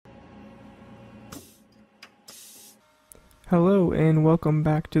Hello and welcome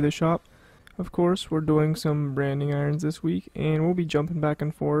back to the shop. Of course, we're doing some branding irons this week and we'll be jumping back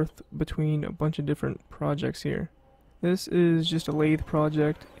and forth between a bunch of different projects here. This is just a lathe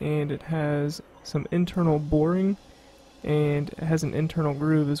project and it has some internal boring and it has an internal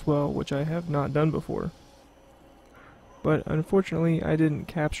groove as well, which I have not done before. But unfortunately, I didn't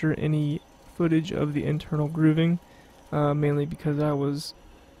capture any footage of the internal grooving, mainly because I was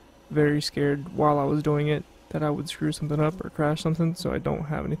very scared while I was doing it that I would screw something up or crash something, so I don't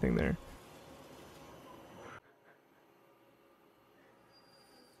have anything there.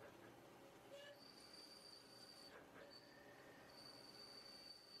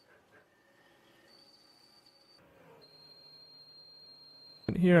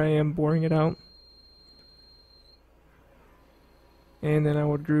 And here I am boring it out, and then I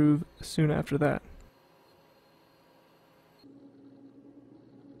would groove soon after that.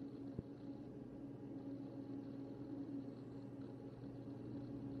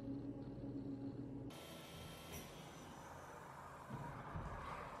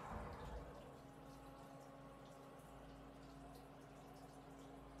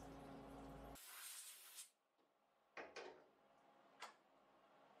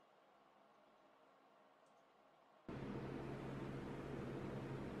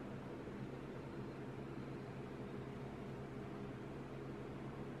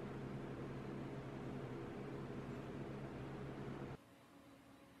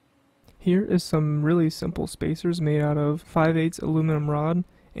 Here is some really simple spacers made out of 5/8 aluminum rod,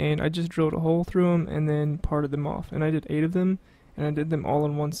 and I just drilled a hole through them and then parted them off. And I did 8 of them, and I did them all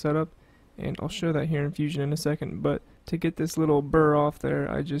in one setup, and I'll show that here in Fusion in a second. But to get this little burr off there,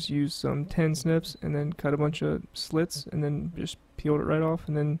 I just used some 10 snips and then cut a bunch of slits and then just peeled it right off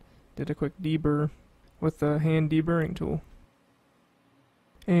and then did a quick deburr with the hand deburring tool.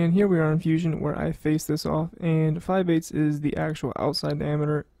 And here we are in Fusion where I face this off, and 5/8 is the actual outside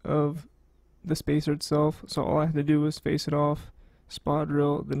diameter of the spacer itself, so all I had to do was face it off, spot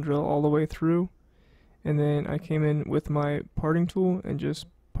drill, then drill all the way through, and then I came in with my parting tool and just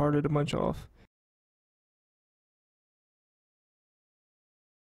parted a bunch off.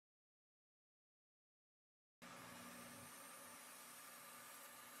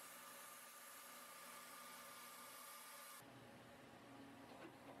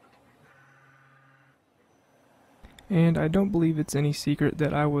 And I don't believe it's any secret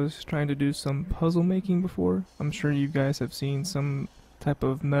that I was trying to do some puzzle making before. I'm sure you guys have seen some type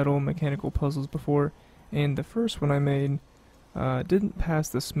of metal mechanical puzzles before, and the first one I made didn't pass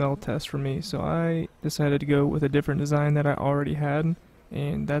the smell test for me, so I decided to go with a different design that I already had,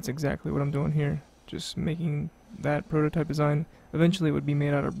 and that's exactly what I'm doing here. Just making that prototype design. Eventually it would be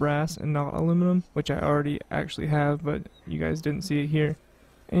made out of brass and not aluminum, which I already actually have, but you guys didn't see it here.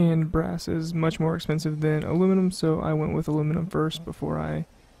 And brass is much more expensive than aluminum, so I went with aluminum first before I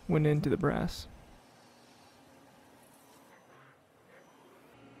went into the brass.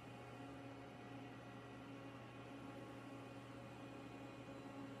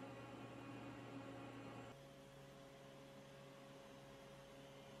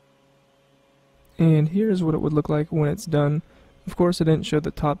 And here's what it would look like when it's done. Of course I didn't show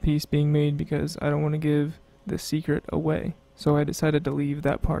the top piece being made because I don't want to give the secret away, so I decided to leave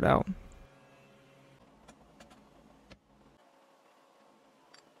that part out.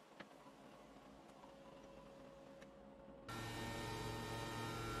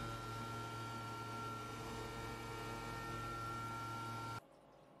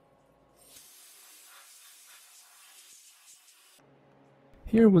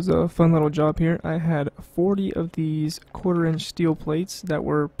 Here was a fun little job here. I had 40 of these 1/4-inch steel plates that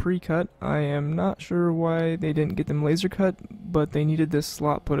were pre-cut. I am not sure why they didn't get them laser cut, but they needed this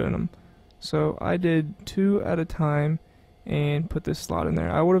slot put in them. So I did 2 at a time and put this slot in there.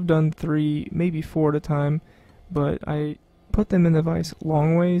 I would have done 3, maybe 4 at a time, but I put them in the vise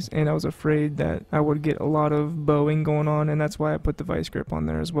long ways and I was afraid that I would get a lot of bowing going on, and that's why I put the vise grip on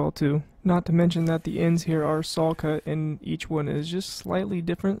there as well too. Not to mention that the ends here are saw cut and each one is just slightly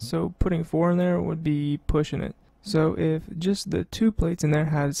different, so putting 4 in there would be pushing it. So if just the 2 plates in there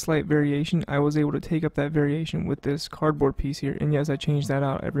had slight variation, I was able to take up that variation with this cardboard piece here. And yes, I changed that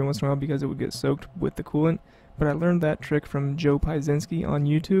out every once in a while because it would get soaked with the coolant, but I learned that trick from Joe Piezinski on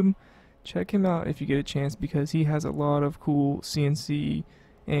YouTube. Check him out if you get a chance because he has a lot of cool CNC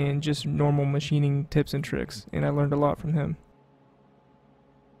and just normal machining tips and tricks, and I learned a lot from him.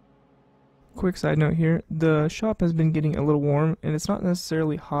 Quick side note here, the shop has been getting a little warm, and it's not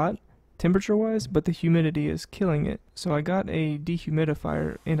necessarily hot temperature wise, but the humidity is killing it. So I got a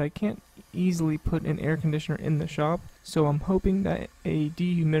dehumidifier, and I can't easily put an air conditioner in the shop, so I'm hoping that a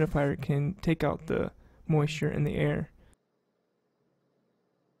dehumidifier can take out the moisture in the air.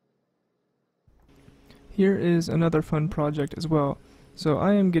 Here is another fun project as well. So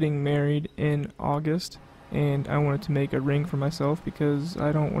I am getting married in August, and I wanted to make a ring for myself because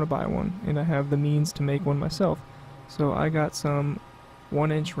I don't want to buy one, and I have the means to make one myself. So I got some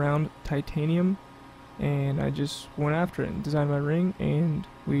 1-inch round titanium, and I just went after it and designed my ring, and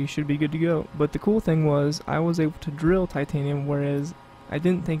we should be good to go. But the cool thing was I was able to drill titanium, whereas I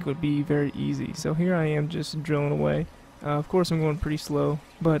didn't think it would be very easy. So here I am just drilling away. Of course I'm going pretty slow,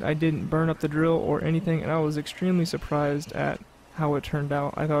 but I didn't burn up the drill or anything, and I was extremely surprised at how it turned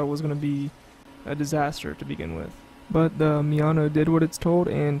out. I thought it was going to be a disaster to begin with. But the Miyano did what it's told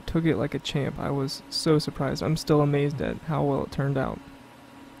and took it like a champ. I was so surprised. I'm still amazed at how well it turned out.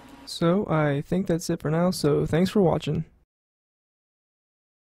 So I think that's it for now, so thanks for watching.